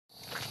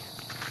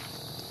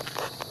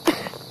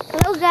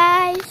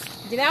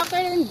Good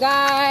afternoon,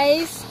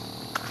 guys.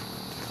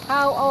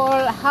 How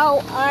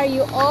are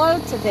you all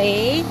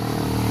today?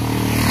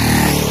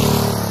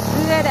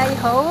 Good, I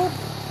hope.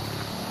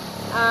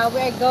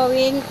 We're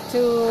going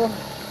to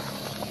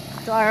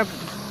our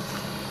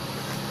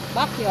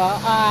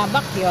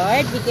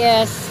backyard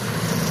because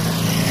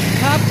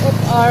half of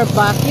our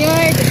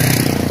backyard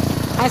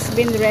has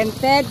been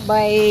rented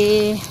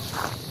by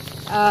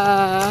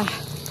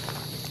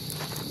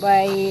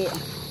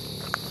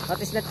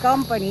what is that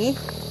company?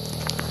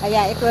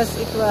 Yeah, it was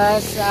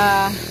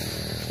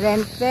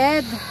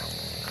rented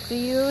to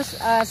use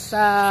as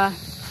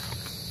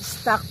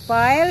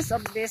stockpiles of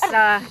this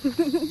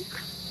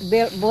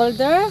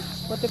boulder.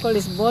 What do you call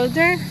this,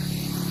 boulder?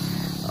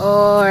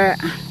 Or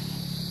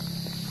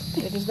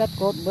what is that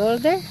called,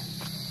 boulder?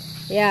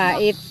 Yeah,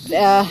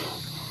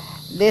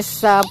 this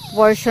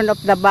portion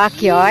of the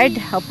backyard,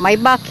 of my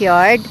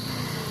backyard,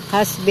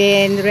 has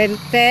been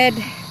rented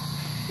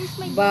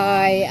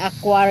by a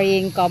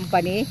quarrying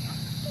company.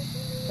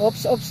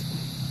 Oops.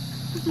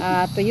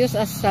 To use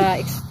as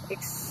a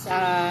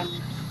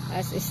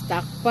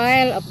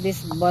stockpile of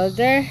this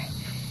boulder.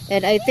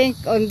 And I think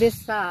on this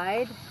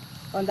side,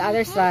 on the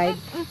other side,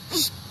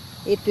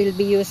 it will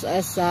be used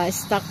as a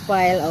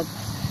stockpile of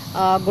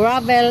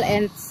gravel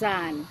and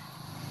sand.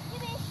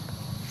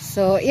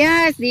 So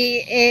yeah,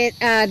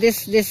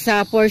 this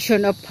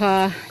portion of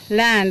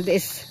land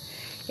is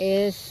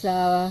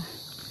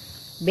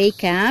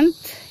vacant.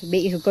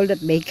 You call that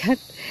vacant.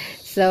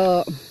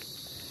 So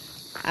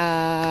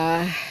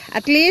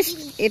at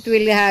least it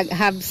will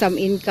have some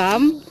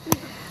income.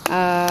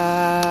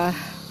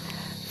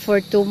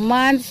 For 2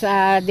 months,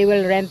 they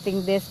will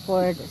renting this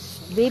for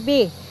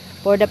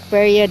the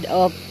period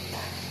of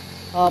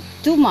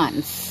 2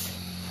 months.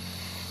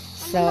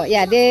 So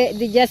yeah,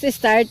 they just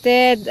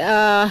started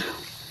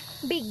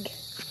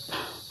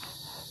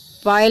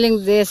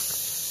piling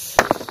this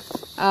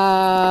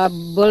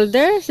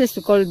boulder. This is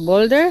called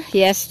boulder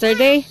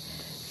yesterday.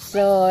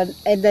 So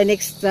in the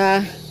next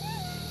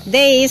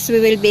days,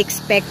 we will be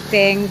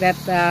expecting that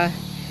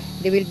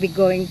they will be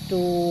going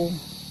to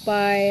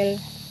pile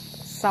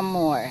some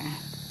more.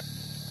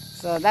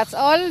 So that's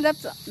all.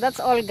 That's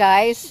all,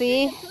 guys.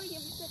 See,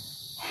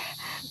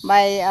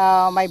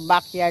 my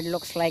backyard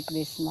looks like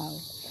this now.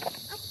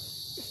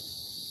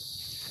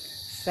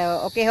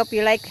 So okay, hope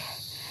you like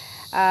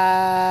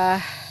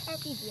our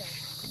video.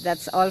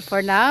 That's all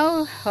for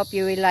now. Hope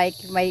you will like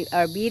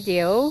our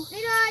video.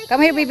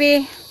 Come here,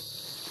 baby.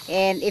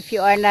 And if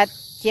you are not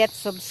yet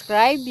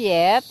subscribed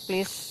yet,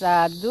 please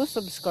do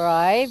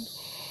subscribe,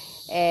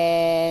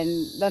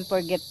 and don't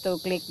forget to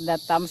click the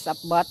thumbs up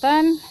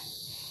button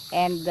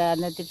and the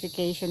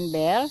notification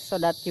bell so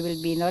that you will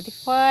be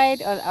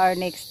notified on our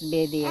next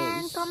videos.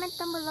 And comment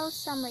down below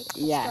some requests.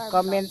 Yeah,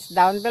 comments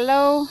down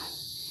below,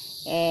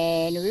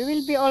 and we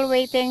will be all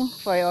waiting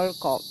for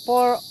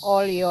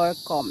all your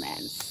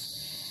comments.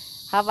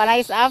 Have a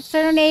nice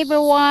afternoon,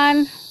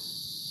 everyone.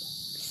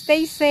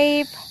 Stay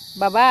safe.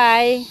 Bye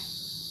bye.